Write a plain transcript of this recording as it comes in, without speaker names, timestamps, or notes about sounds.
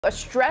A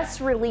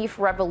stress relief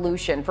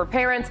revolution for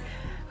parents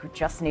who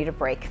just need a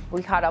break.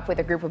 We caught up with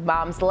a group of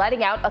moms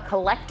letting out a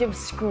collective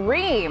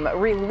scream,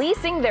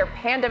 releasing their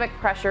pandemic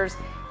pressures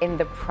in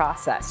the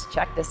process.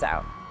 Check this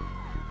out.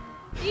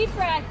 Deep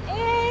breath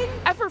in.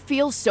 Ever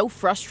feel so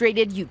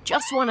frustrated you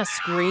just want to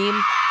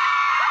scream?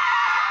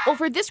 Well,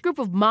 for this group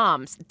of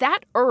moms,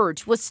 that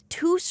urge was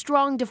too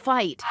strong to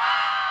fight.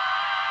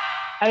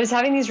 I was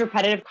having these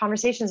repetitive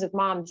conversations with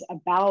moms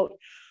about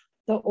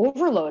the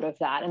overload of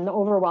that and the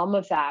overwhelm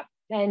of that,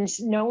 and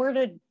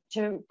nowhere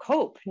to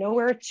cope,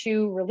 nowhere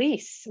to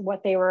release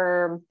what they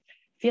were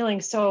feeling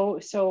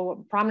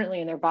so prominently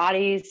in their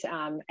bodies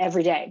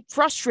every day.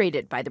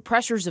 Frustrated by the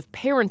pressures of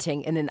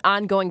parenting in an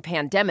ongoing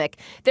pandemic,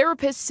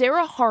 therapist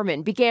Sarah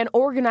Harmon began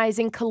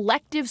organizing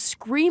collective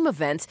scream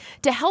events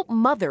to help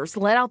mothers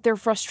let out their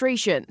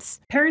frustrations.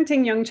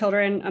 Parenting young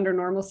children under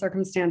normal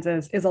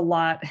circumstances is a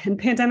lot, and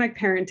pandemic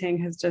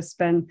parenting has just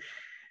been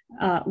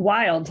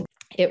wild.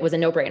 It was a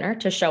no-brainer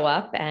to show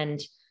up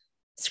and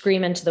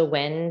scream into the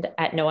wind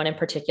at no one in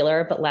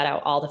particular, but let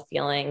out all the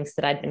feelings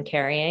that I'd been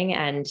carrying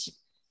and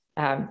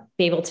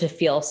be able to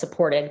feel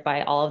supported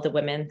by all of the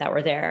women that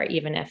were there,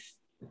 even if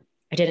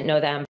I didn't know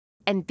them.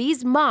 And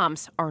these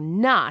moms are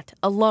not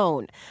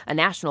alone. A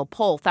national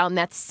poll found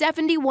that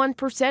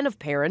 71% of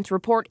parents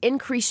report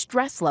increased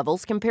stress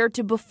levels compared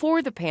to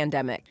before the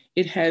pandemic.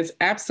 It has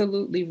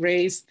absolutely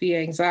raised the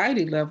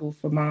anxiety level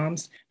for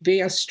moms.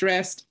 They are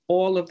stressed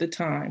all of the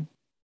time.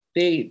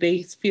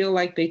 They feel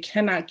like they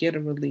cannot get a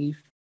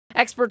relief.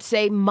 Experts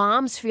say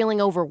moms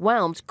feeling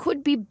overwhelmed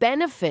could be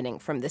benefiting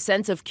from the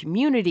sense of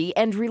community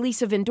and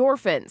release of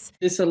endorphins.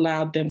 This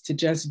allowed them to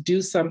just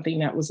do something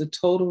that was a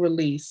total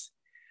release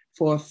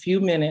for a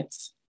few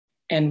minutes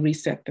and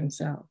reset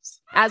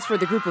themselves. As for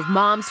the group of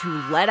moms who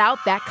let out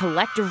that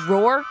collective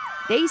roar,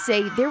 they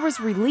say there was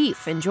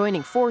relief in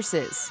joining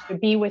forces. To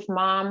be with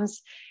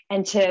moms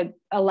and to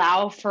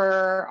allow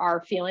for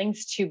our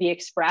feelings to be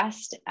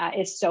expressed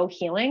is so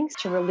healing.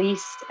 To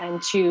release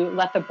and to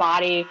let the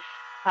body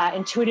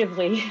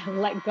intuitively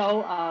let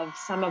go of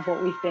some of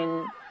what we've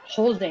been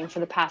holding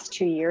for the past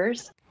 2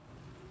 years.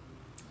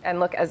 And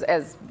look,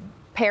 as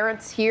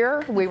parents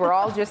here, we were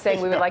all just saying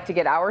we would like to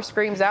get our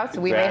screams out, so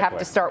we may have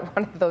to start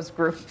one of those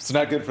groups. It's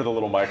not good for the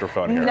little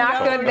microphone here.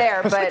 Not good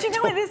there, But you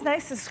know, it is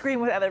nice to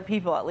scream with other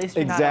people. At least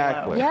you're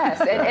not alone.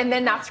 Yes, and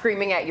then not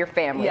screaming at your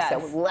family, Yes.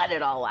 so let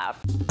it all out.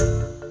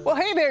 Well,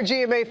 hey there,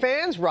 GMA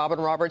fans. Robin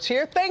Roberts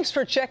here. Thanks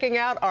for checking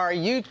out our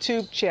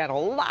YouTube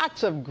channel.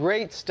 Lots of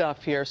great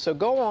stuff here. So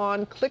go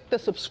on, click the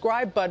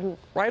subscribe button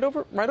right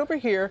over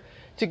here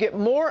to get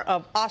more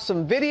of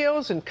awesome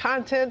videos and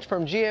content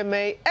from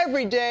GMA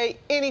every day,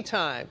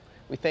 anytime.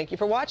 We thank you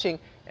for watching,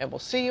 and we'll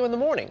see you in the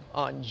morning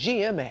on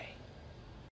GMA.